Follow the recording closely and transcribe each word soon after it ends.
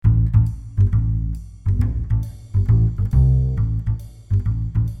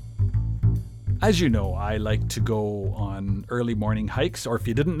As you know, I like to go on early morning hikes, or if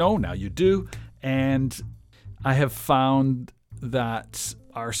you didn't know, now you do. And I have found that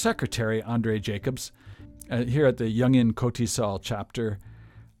our secretary, Andre Jacobs, here at the Youngin Cotisol chapter,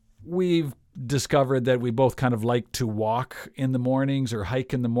 we've discovered that we both kind of like to walk in the mornings or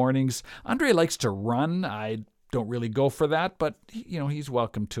hike in the mornings. Andre likes to run. I don't really go for that, but he's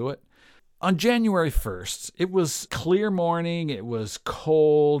welcome to it. On January 1st, it was clear morning, it was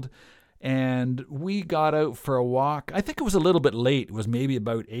cold, and we got out for a walk. I think it was a little bit late. It was maybe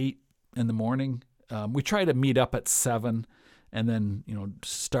about 8 in the morning. We try to meet up at 7 and then,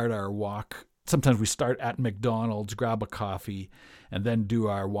 start our walk. Sometimes we start at McDonald's, grab a coffee, and then do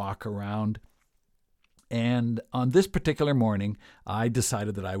our walk around. And on this particular morning, I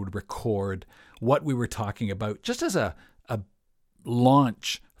decided that I would record what we were talking about just as a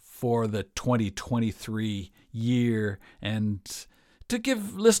launch for the 2023 year and to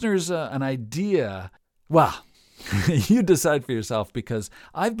give listeners an idea. Well, you decide for yourself, because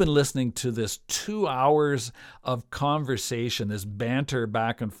I've been listening to this 2 hours of conversation, this banter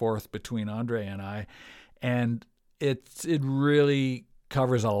back and forth between Andre and I, and it really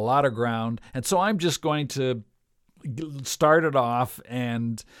covers a lot of ground. And so I'm just going to start it off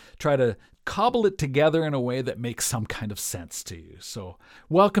and try to cobble it together in a way that makes some kind of sense to you. So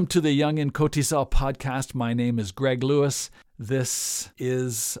welcome to the Youngin Cotisol podcast. My name is Greg Lewis. This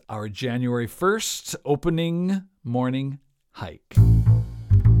is our January 1st opening morning hike.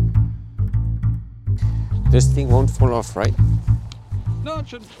 This thing won't fall off, right? No, it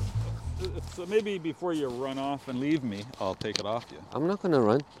shouldn't. So maybe before you run off and leave me, I'll take it off you. I'm not going to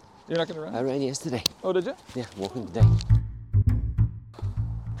run. You're not going to run? I ran yesterday. Oh, did you? Yeah, walking today.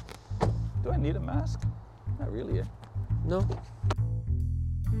 Do I need a mask? Not really, eh? No.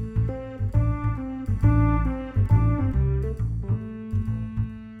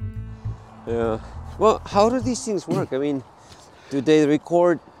 Yeah. Well, how do these things work? I mean, do they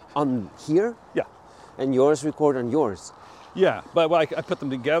record on here? Yeah. And yours record on yours? Yeah, but I put them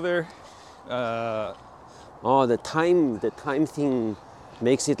together. Oh, the time thing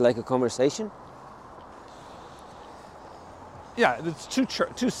makes it like a conversation? Yeah, it's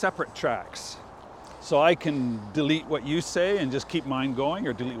two separate tracks. So I can delete what you say and just keep mine going,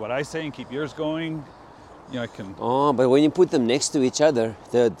 or delete what I say and keep yours going. I can. Oh, but when you put them next to each other,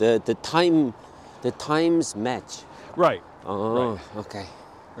 the times match. Right. Oh, right. Okay.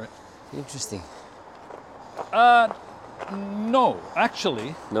 Right. Interesting. No,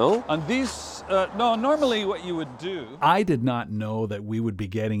 actually. No? On these, no, normally what you would do... I did not know that we would be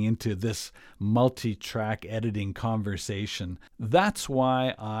getting into this multi-track editing conversation. That's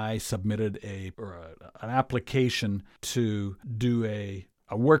why I submitted an application to do a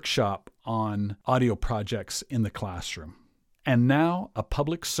workshop on audio projects in the classroom. And now, a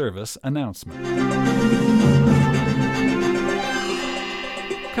public service announcement.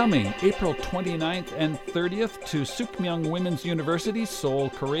 Coming April 29th and 30th to Sukmyung Women's University, Seoul,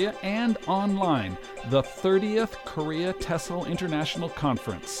 Korea, and online, the 30th Korea TESOL International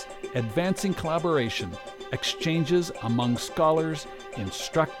Conference, advancing collaboration, exchanges among scholars,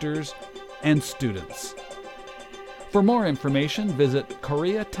 instructors, and students. For more information, visit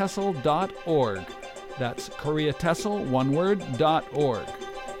koreatesol.org. That's koreatesol, one word, .org.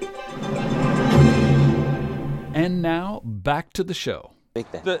 And now, back to the show.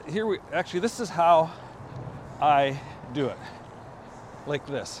 This is how I do it. Like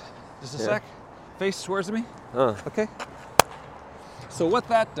this. Just a sec. Face towards me. Okay. So what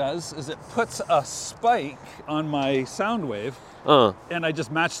that does is it puts a spike on my sound wave, and I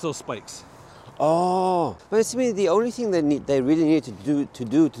just match those spikes. Oh, but it's me. The only thing they really need to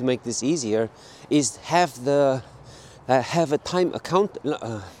do to make this easier is have a time account.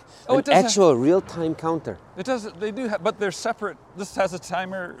 An actual real-time counter. It does. They do have, but they're separate. This has a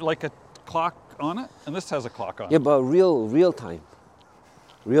timer, like a clock on it, and this has a clock on it. Yeah, but real time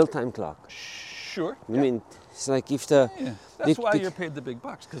clock. Sure. I mean, it's like if the. Yeah. That's why you're paid the big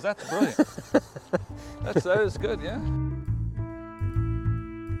bucks, because that's brilliant. that is good. Yeah.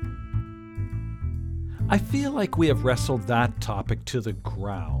 I feel like we have wrestled that topic to the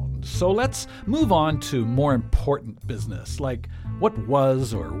ground. So let's move on to more important business, like what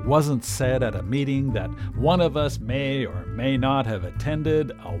was or wasn't said at a meeting that one of us may or may not have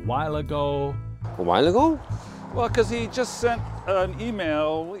attended a while ago. A while ago? Well, because he just sent an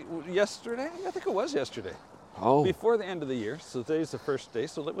email yesterday. I think it was yesterday. Oh. Before the end of the year. So today's the first day,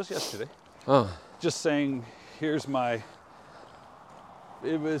 so it was yesterday. Oh. Just saying, here's my...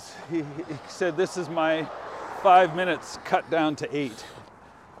 he said, this is my 5 minutes cut down to 8.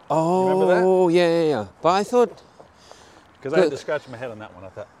 Oh, remember that? Yeah. But I thought Because I had to scratch my head on that one. I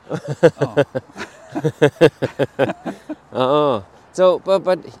thought, Oh. So,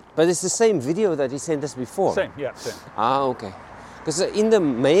 but it's the same video that he sent us before. Same, yeah, same. Ah, okay. Because in the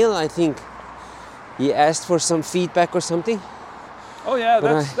mail, I think he asked for some feedback or something. Oh yeah,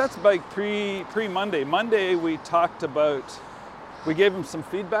 that's like pre-Monday. Monday we talked about, we gave him some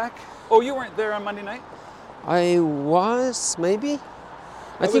feedback. Oh, you weren't there on Monday night? I was, maybe.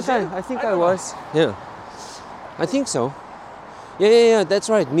 I think I was. Yeah. I think so. Yeah. That's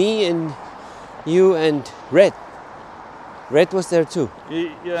right. Me and you and Red. Red was there too.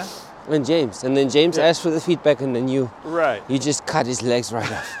 Yeah. And James. And then James asked for the feedback, and then you just cut his legs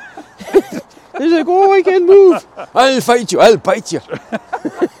right off. He's like, oh, I can't move. I'll fight you. I'll bite you.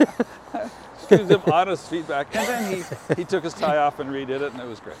 Gives him honest feedback. And then he took his tie off and redid it, and it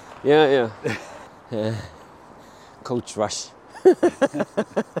was great. Yeah. Coach Rush. I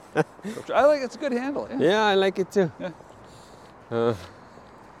like it's a good handle. Yeah, I like it too. Yeah.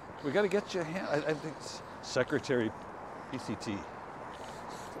 We got to get you a hand. I think it's Secretary PCT.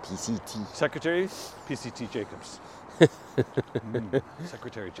 Secretary PCT Jacobs.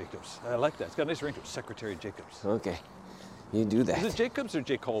 Secretary Jacobs. I like that. It's got a nice ring to it. Secretary Jacobs. Okay. You do that. Is it Jacobs or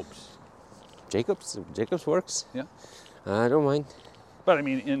Jacobs? Jacobs. Jacobs works. Yeah. I don't mind. But I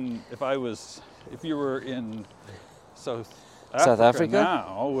mean, if you were in South Africa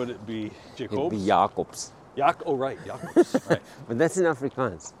now, would it be Jacobs? It'd be Jacobs. Oh, right. Jacobs. Right. But that's in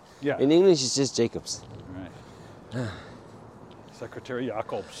Afrikaans. Yeah. In English, it's just Jacobs. Right. Secretary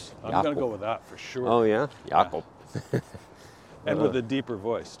Jacobs. I'm going to go with that for sure. Oh, yeah? Jacob. Yeah. And with a deeper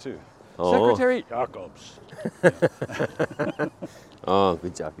voice, too. Oh. Secretary Jacobs. Yeah. Oh,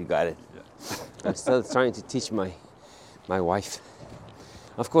 good job. You got it. Yeah. I'm still trying to teach my wife.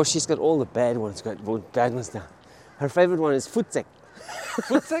 Of course, she's got all the bad ones down. Her favorite one is footsek.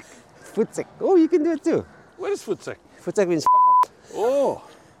 Footsek? Footsek. Oh, you can do it too. What is footsek? Footsek means Oh.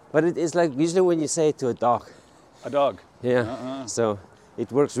 But it is like usually when you say it to a dog. A dog. Yeah. So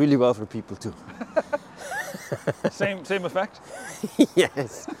it works really well for people too. Same effect?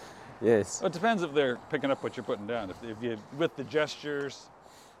 Yes. Well, it depends if they're picking up what you're putting down. If you with the gestures,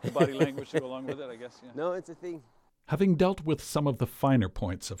 the body language to go along with it, I guess. Yeah. No, it's a thing. Having dealt with some of the finer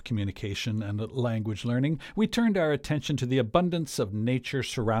points of communication and language learning, we turned our attention to the abundance of nature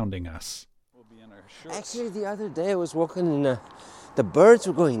surrounding us. We'll be in our shorts. Actually, the other day I was walking and the birds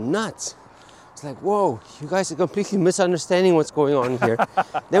were going nuts. It's like, whoa, you guys are completely misunderstanding what's going on here.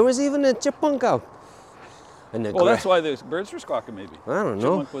 There was even a chipmunk out. And that's why the birds were squawking, maybe. I don't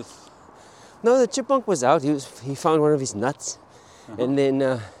know. Chipmunk was... No, the chipmunk was out. He found one of his nuts. And then...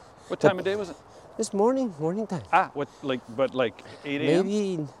 what time of day was it? This morning time. What, like 8 a.m.?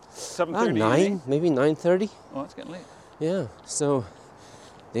 Maybe 7:30? 9, maybe 9:30. Oh, it's getting late. Yeah, so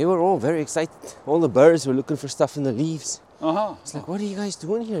they were all very excited. All the birds were looking for stuff in the leaves. It's like, what are you guys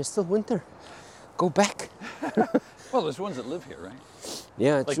doing here? It's still winter. Go back. Well, there's ones that live here, right?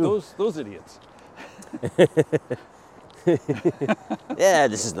 Yeah, like true. those idiots. Yeah,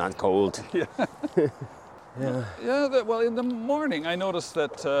 this is not cold. Yeah. Well, in the morning, I noticed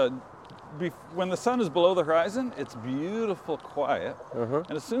that when the sun is below the horizon, it's beautiful quiet.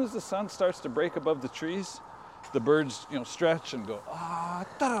 And as soon as the sun starts to break above the trees, the birds, stretch and go,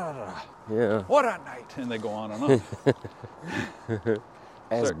 Yeah. What a night, and they go on and on.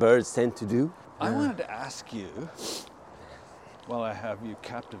 As birds tend to do. I wanted to ask you, while I have you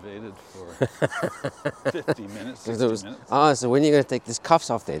captivated for 50 minutes, 60 minutes. So when are you going to take these cuffs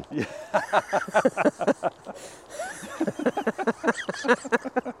off then? Yeah.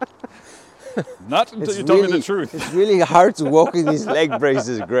 Not until you tell me the truth. It's really hard to walk in these leg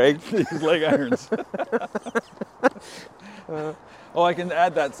braces, Greg. These leg irons. I can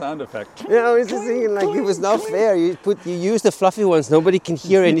add that sound effect. Yeah, I was just thinking, like, it was not fair. You use the fluffy ones, nobody can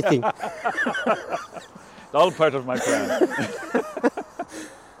hear anything. It's all part of my plan.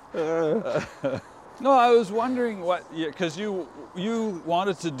 No, I was wondering because you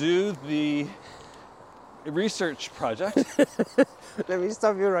wanted to do the research project. Let me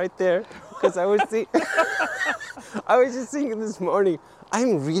stop you right there, because I was just thinking this morning,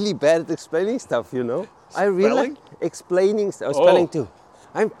 I'm really bad at explaining stuff, I really like explaining stuff. Spelling too.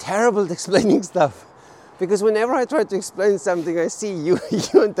 I'm terrible at explaining stuff. Because whenever I try to explain something, I see you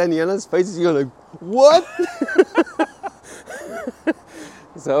and Daniela's faces, you're like, what?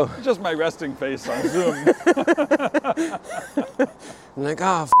 So just my resting face on Zoom. I'm like,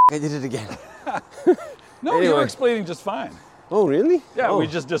 I did it again. No, anyway. You were explaining just fine. Oh, really? Yeah, we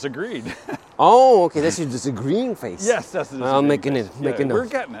just disagreed. Oh, okay, that's your disagreeing face. Yes, that's the disagreeing I'm making face. it. We're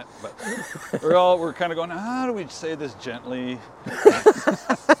getting it, but we're kind of going, how do we say this gently?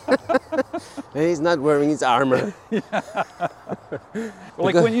 He's not wearing his armor.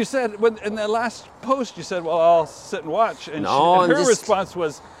 Like when you said, in the last post, you said, well, I'll sit and watch. And, No, her response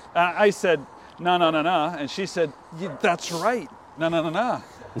was, I said, no, no, no, no. And she said, that's right. No, no, no, no.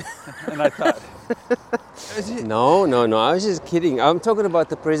 And I thought, No, I was just kidding. I'm talking about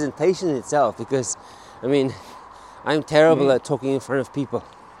the presentation itself because, I mean, I'm terrible at talking in front of people.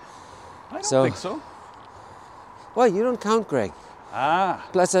 I don't think so. Well, you don't count, Greg. Ah.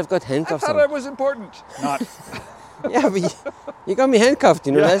 Plus, I've got handcuffs I thought on. that was important. Not. Yeah, but you got me handcuffed,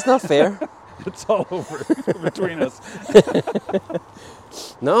 you know, that's not fair. It's all over between us.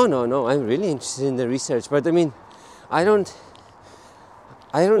 No, I'm really interested in the research, but I mean, I don't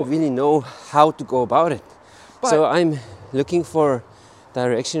really know how to go about it. So I'm looking for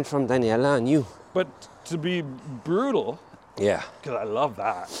direction from Daniela and you. But to be brutal, yeah, because I love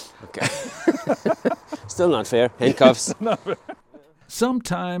that. Okay. Still not fair. Handcuffs.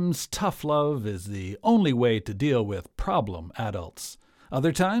 Sometimes tough love is the only way to deal with problem adults.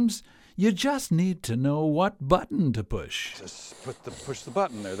 Other times, you just need to know what button to push. Just push the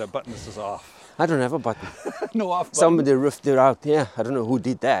button there. That button is off. I don't have a button. No off button. Somebody roofed it out. Yeah, I don't know who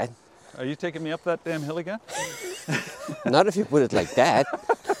did that. Are you taking me up that damn hill again? Not if you put it like that.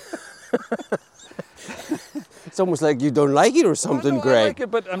 It's almost like you don't like it or something, Greg. I like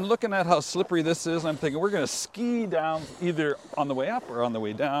it, but I'm looking at how slippery this is. I'm thinking we're going to ski down either on the way up or on the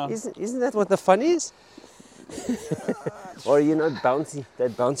way down. Isn't that what the fun is? Or you're not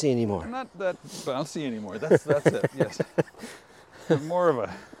that bouncy anymore? I'm not that bouncy anymore. That's it, yes. I'm more of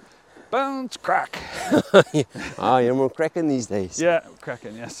a bounce crack. You're more cracking these days. Yeah,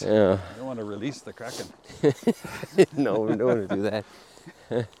 cracking, yes. Yeah. I don't want to release the cracking. No, we don't want to do that.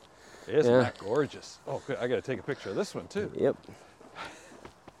 Isn't that gorgeous? Oh, good. I got to take a picture of this one too. Yep.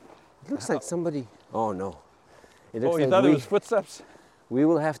 It looks like somebody. Oh no. It looks you like thought it was footsteps? We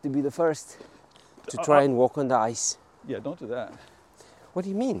will have to be the first to try and walk on the ice. Yeah, don't do that. What do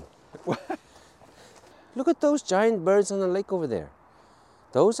you mean? Look at those giant birds on the lake over there.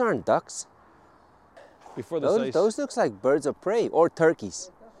 Those aren't ducks. Before this ice. Those looks like birds of prey or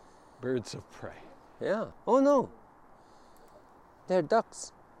turkeys. Birds of prey. Yeah. Oh no. They're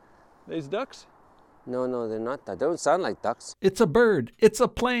ducks. These ducks? No, they're not that. They don't sound like ducks. It's a bird. It's a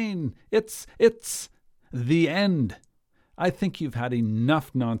plane. It's the end. I think you've had enough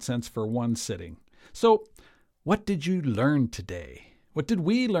nonsense for one sitting. So, what did you learn today? What did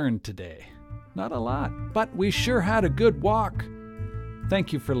we learn today? Not a lot, but we sure had a good walk.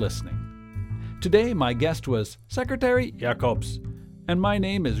 Thank you for listening. Today, my guest was Secretary Jacobs, and my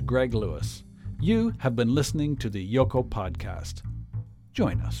name is Greg Lewis. You have been listening to the YoKo podcast.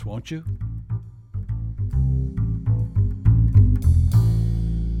 Join us, won't you?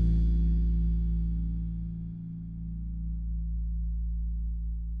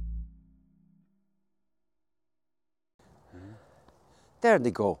 There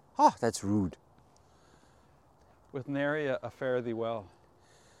they go. Oh, that's rude. With nary a fare thee well.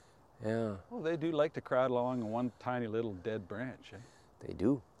 Yeah. Oh, they do like to crowd along on one tiny little dead branch, eh? They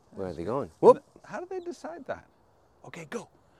do. Where are they going? Whoop. How do they decide that? Okay, go.